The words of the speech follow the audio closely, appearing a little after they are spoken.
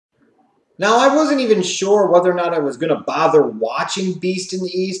Now, I wasn't even sure whether or not I was going to bother watching Beast in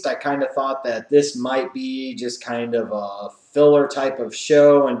the East. I kind of thought that this might be just kind of a filler type of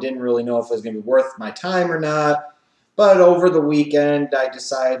show and didn't really know if it was going to be worth my time or not. But over the weekend, I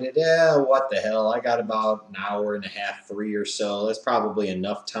decided, what the hell? I got about an hour and a half, 3 or so. That's probably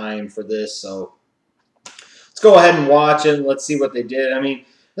enough time for this. So let's go ahead and watch it and let's see what they did. I mean,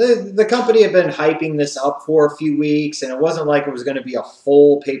 the company had been hyping this up for a few weeks, and it wasn't like it was going to be a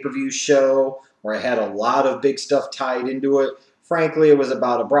full pay-per-view show where it had a lot of big stuff tied into it. Frankly, it was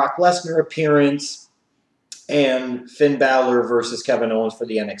about a Brock Lesnar appearance and Finn Balor versus Kevin Owens for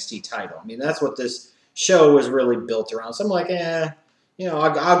the NXT title. I mean, that's what this show was really built around. So I'm like,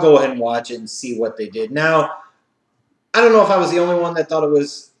 I'll go ahead and watch it and see what they did. Now, I don't know if I was the only one that thought it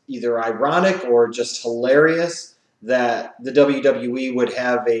was either ironic or just hilarious that the WWE would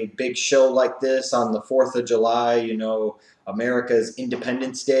have a big show like this on the 4th of July, America's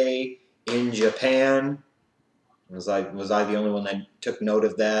Independence Day in Japan. Was I the only one that took note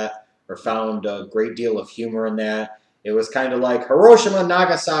of that or found a great deal of humor in that? It was kind of like, Hiroshima,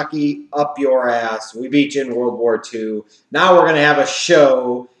 Nagasaki, up your ass. We beat you in World War II. Now we're going to have a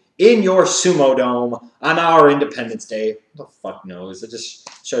show in your sumo dome on our Independence Day. Who the fuck knows? It just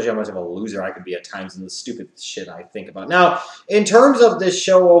shows you how much of a loser I could be at times in the stupid shit I think about. Now, in terms of this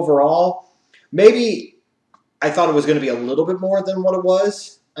show overall, maybe I thought it was going to be a little bit more than what it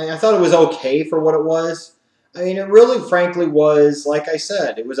was. I thought it was okay for what it was. I mean, it really, frankly, was, like I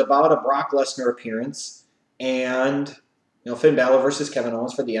said, it was about a Brock Lesnar appearance and, Finn Balor versus Kevin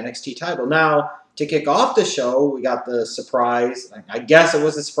Owens for the NXT title. Now, to kick off the show, we got the surprise. I guess it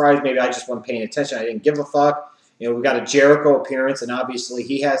was a surprise. Maybe I just wasn't paying attention. I didn't give a fuck. We got a Jericho appearance, and obviously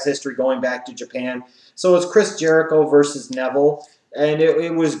he has history going back to Japan. So it's Chris Jericho versus Neville, and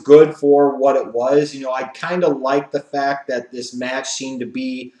it was good for what it was. I kind of liked the fact that this match seemed to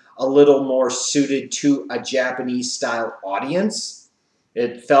be a little more suited to a Japanese-style audience.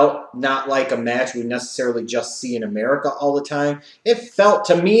 It felt not like a match we necessarily just see in America all the time. It felt,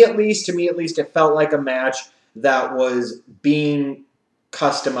 to me at least, it felt like a match that was being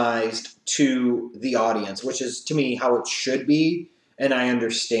customized to the audience, which is, to me, how it should be, and I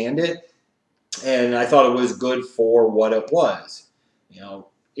understand it. And I thought it was good for what it was.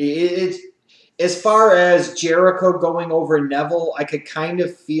 As far as Jericho going over Neville, I could kind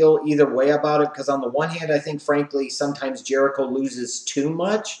of feel either way about it because on the one hand, I think, frankly, sometimes Jericho loses too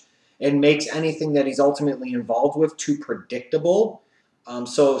much and makes anything that he's ultimately involved with too predictable.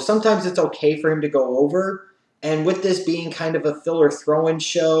 So sometimes it's okay for him to go over. And with this being kind of a filler throw-in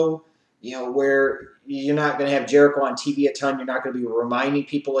show, where you're not going to have Jericho on TV a ton, you're not going to be reminding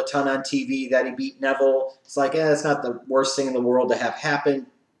people a ton on TV that he beat Neville. It's like, it's not the worst thing in the world to have happen.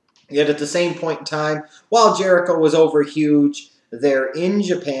 Yet at the same point in time, while Jericho was over huge there in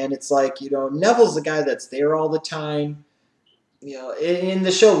Japan, it's like, Neville's the guy that's there all the time. And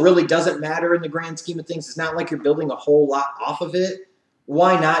the show really doesn't matter in the grand scheme of things. It's not like you're building a whole lot off of it.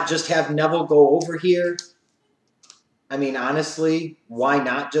 Why not just have Neville go over here? I mean, honestly, why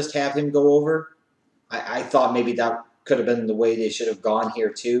not just have him go over? I thought maybe that could have been the way they should have gone here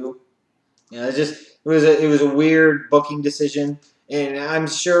too. It was a weird booking decision. And I'm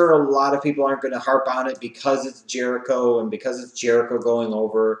sure a lot of people aren't going to harp on it because it's Jericho and because it's Jericho going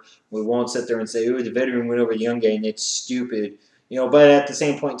over. We won't sit there and say, ooh, the veteran went over the young guy and it's stupid. But at the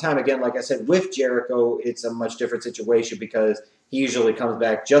same point in time, again, like I said, with Jericho, it's a much different situation because he usually comes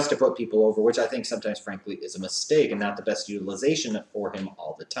back just to put people over, which I think sometimes, frankly, is a mistake and not the best utilization for him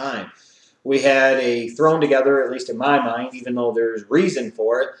all the time. We had a thrown together, at least in my mind, even though there's reason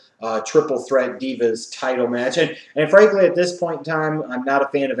for it, triple threat Divas title match. And frankly, at this point in time, I'm not a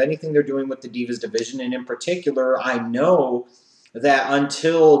fan of anything they're doing with the Divas division. And in particular, I know that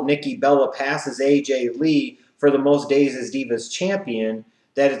until Nikki Bella passes AJ Lee for the most days as Divas champion,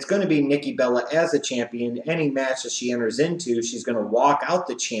 that it's going to be Nikki Bella as a champion. Any match that she enters into, she's going to walk out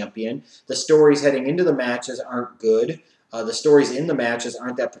the champion. The stories heading into the matches aren't good. The stories in the matches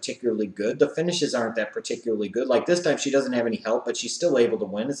aren't that particularly good. The finishes aren't that particularly good. Like this time, she doesn't have any help, but she's still able to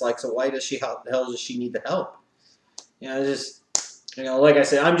win. It's like, so why does the hell does she need the help? Like I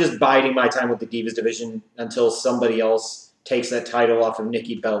said, I'm just biding my time with the Divas division until somebody else takes that title off of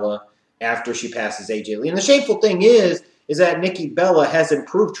Nikki Bella after she passes AJ Lee. And the shameful thing is that Nikki Bella has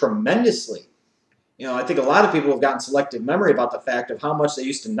improved tremendously. I think a lot of people have gotten selective memory about the fact of how much they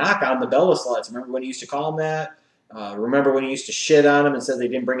used to knock on the Bella sluts. Remember when he used to call them that? Remember when he used to shit on them and said they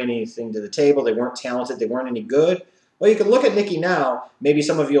didn't bring anything to the table, they weren't talented, they weren't any good? Well, you can look at Nikki now. Maybe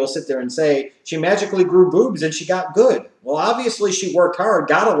some of you will sit there and say, she magically grew boobs and she got good. Well, obviously she worked hard,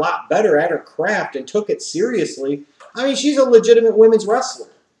 got a lot better at her craft, and took it seriously. I mean, she's a legitimate women's wrestler.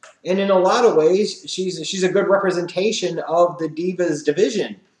 And in a lot of ways, she's a good representation of the Divas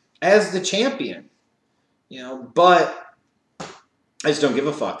division as the champion. But I just don't give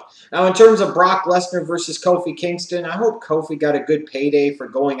a fuck. Now, in terms of Brock Lesnar versus Kofi Kingston, I hope Kofi got a good payday for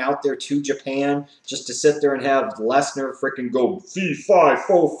going out there to Japan just to sit there and have Lesnar freaking go fee, fi,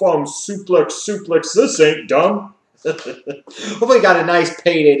 fo, fum, suplex, this ain't dumb. Hopefully he got a nice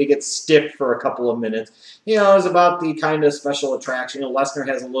payday to get stiffed for a couple of minutes. It was about the kind of special attraction. Lesnar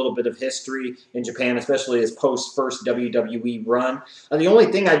has a little bit of history in Japan, especially his post-first WWE run. The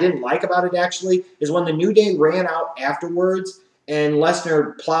only thing I didn't like about it, actually, is when the New Day ran out afterwards, and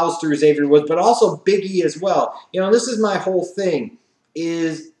Lesnar plows through Xavier Woods, but also Big E as well. This is my whole thing,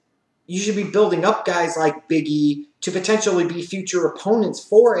 is you should be building up guys like Big E to potentially be future opponents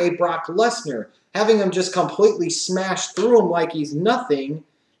for a Brock Lesnar. Having him just completely smash through him like he's nothing,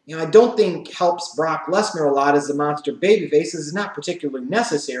 I don't think helps Brock Lesnar a lot as a monster babyface. This is not particularly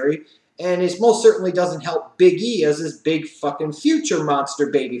necessary, and it most certainly doesn't help Big E as his big fucking future monster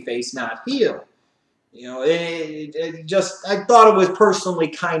babyface, not heel. I thought it was personally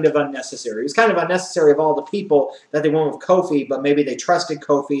kind of unnecessary. It was kind of unnecessary of all the people that they went with Kofi, but maybe they trusted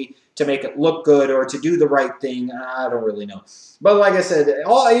Kofi to make it look good or to do the right thing. I don't really know. But like I said,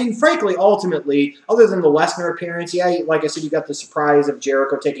 frankly, ultimately, other than the Lesnar appearance, yeah, like I said, you got the surprise of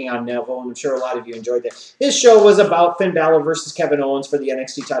Jericho taking on Neville, and I'm sure a lot of you enjoyed that. This show was about Finn Balor versus Kevin Owens for the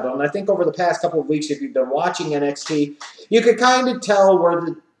NXT title, and I think over the past couple of weeks, if you've been watching NXT, you could kind of tell where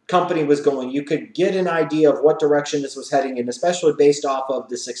the company was going. You could get an idea of what direction this was heading in, especially based off of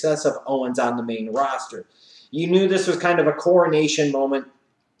the success of Owens on the main roster. You knew this was kind of a coronation moment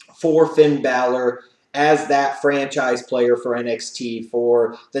for Finn Balor as that franchise player for NXT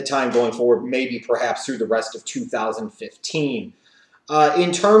for the time going forward, maybe perhaps through the rest of 2015.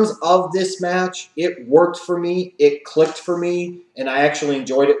 In terms of this match, it worked for me, it clicked for me, and I actually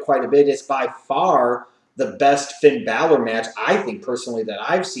enjoyed it quite a bit. It's by far the best Finn Balor match, I think, personally, that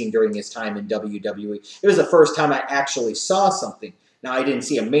I've seen during his time in WWE. It was the first time I actually saw something. Now, I didn't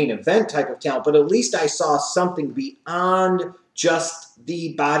see a main event type of talent, but at least I saw something beyond just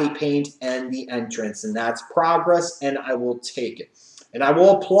the body paint and the entrance, and that's progress, and I will take it. And I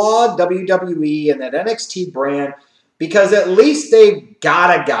will applaud WWE and that NXT brand because at least they've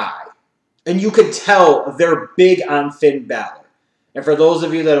got a guy, and you could tell they're big on Finn Balor. And for those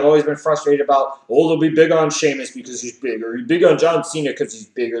of you that have always been frustrated about, they'll be big on Sheamus because he's big, or big on John Cena because he's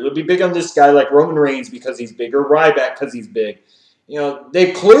big, or they'll be big on this guy like Roman Reigns because he's big, or Ryback because he's big.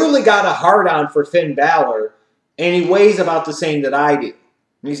 They've clearly got a hard-on for Finn Balor, and he weighs about the same that I do.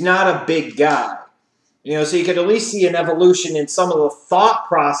 He's not a big guy. So you could at least see an evolution in some of the thought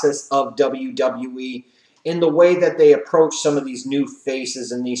process of WWE in the way that they approach some of these new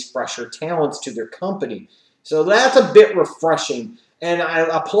faces and these fresher talents to their company. So that's a bit refreshing, and I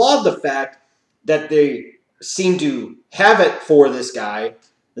applaud the fact that they seem to have it for this guy.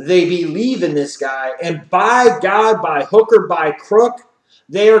 They believe in this guy, and by God, by hook or by crook,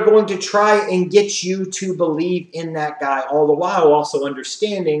 they are going to try and get you to believe in that guy, all the while also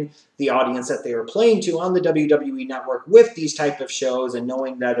understanding the audience that they are playing to on the WWE Network with these type of shows and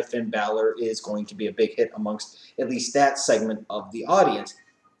knowing that a Finn Balor is going to be a big hit amongst at least that segment of the audience.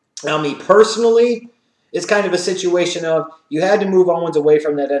 Now, me personally, it's kind of a situation of you had to move Owens away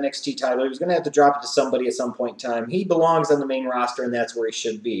from that NXT title. He was going to have to drop it to somebody at some point in time. He belongs on the main roster, and that's where he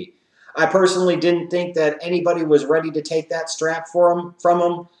should be. I personally didn't think that anybody was ready to take that strap from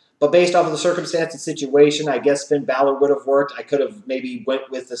him, but based off of the circumstance and situation, I guess Finn Balor would have worked. I could have maybe went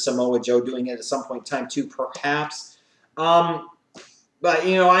with the Samoa Joe doing it at some point in time too, perhaps. But,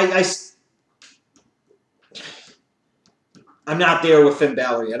 I'm not there with Finn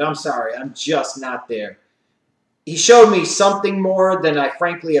Balor yet. I'm sorry. I'm just not there. He showed me something more than I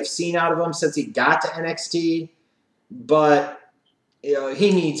frankly have seen out of him since he got to NXT, but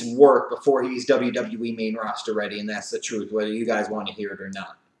he needs work before he's WWE main roster ready, and that's the truth, whether you guys want to hear it or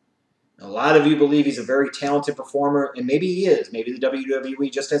not. A lot of you believe he's a very talented performer, and maybe he is. Maybe the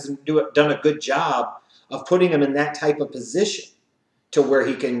WWE just hasn't done a good job of putting him in that type of position to where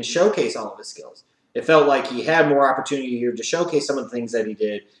he can showcase all of his skills. It felt like he had more opportunity here to showcase some of the things that he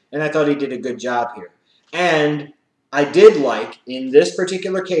did, and I thought he did a good job here. And I did like, in this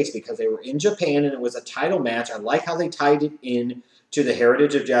particular case, because they were in Japan and it was a title match, I like how they tied it in to the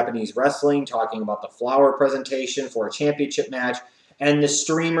heritage of Japanese wrestling, talking about the flower presentation for a championship match, and the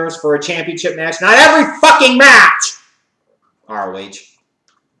streamers for a championship match. Not every fucking match! ROH.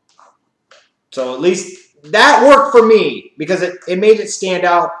 So at least that worked for me, because it made it stand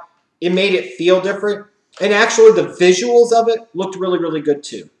out. It made it feel different. And actually, the visuals of it looked really, really good,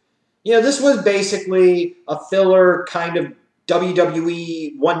 too. This was basically a filler kind of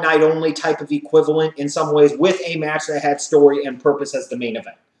WWE one night only type of equivalent in some ways, with a match that had story and purpose as the main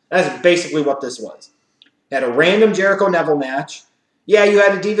event. That's basically what this was. Had a random Jericho Neville match. Yeah, you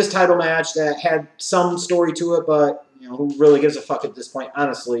had a Divas title match that had some story to it, but who really gives a fuck at this point,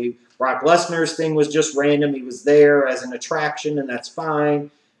 honestly. Brock Lesnar's thing was just random. He was there as an attraction, and that's fine.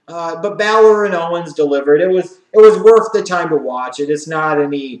 But Balor and Owens delivered. It was worth the time to watch it. It's not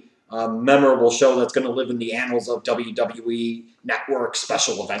any memorable show that's going to live in the annals of WWE Network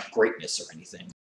special event greatness or anything.